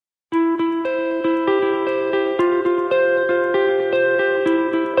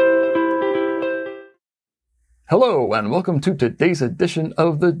Hello, and welcome to today's edition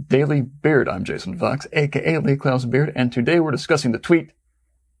of the Daily Beard. I'm Jason Fox, aka Lee Klaus Beard, and today we're discussing the tweet,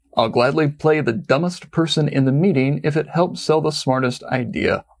 "I'll gladly play the dumbest person in the meeting if it helps sell the smartest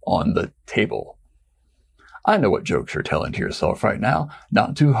idea on the table." I know what jokes you're telling to yourself right now.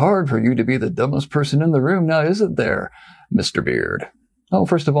 Not too hard for you to be the dumbest person in the room now, is it there, Mr. Beard? Oh,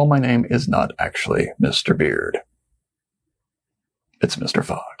 first of all, my name is not actually Mr. Beard. It's Mr.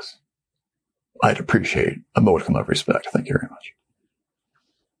 Fox. I'd appreciate a modicum of respect. Thank you very much.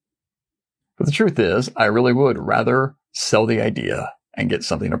 But the truth is, I really would rather sell the idea and get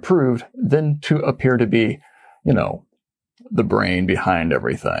something approved than to appear to be, the brain behind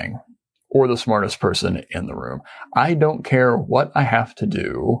everything or the smartest person in the room. I don't care what I have to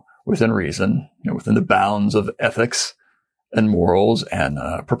do within reason, within the bounds of ethics and morals and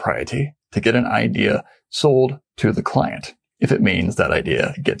propriety to get an idea sold to the client if it means that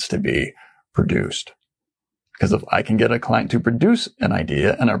idea gets to be produced. Because if I can get a client to produce an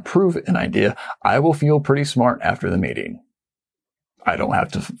idea and approve an idea, I will feel pretty smart after the meeting. I don't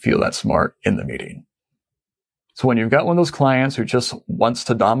have to feel that smart in the meeting. So when you've got one of those clients who just wants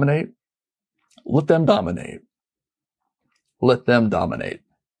to dominate, let them dominate. Let them dominate.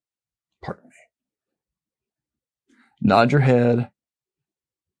 Pardon me. Nod your head,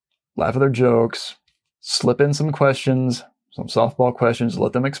 laugh at their jokes, slip in some questions, some softball questions,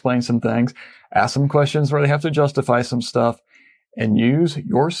 let them explain some things, ask some questions where they have to justify some stuff, and use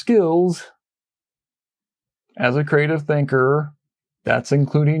your skills as a creative thinker, that's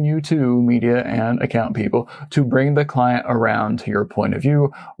including you too, media and account people, to bring the client around to your point of view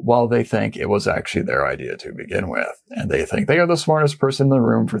while they think it was actually their idea to begin with. And they think they are the smartest person in the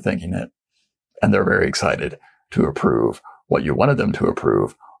room for thinking it. And they're very excited to approve what you wanted them to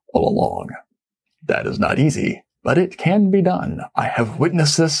approve all along. That is not easy, but it can be done. I have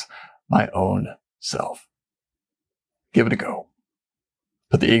witnessed this my own self. Give it a go.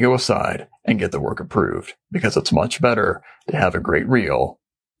 Put the ego aside and get the work approved, because it's much better to have a great reel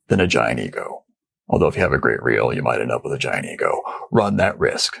than a giant ego. Although if you have a great reel, you might end up with a giant ego. Run that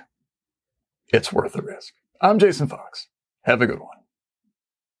risk. It's worth the risk. I'm Jason Fox. Have a good one.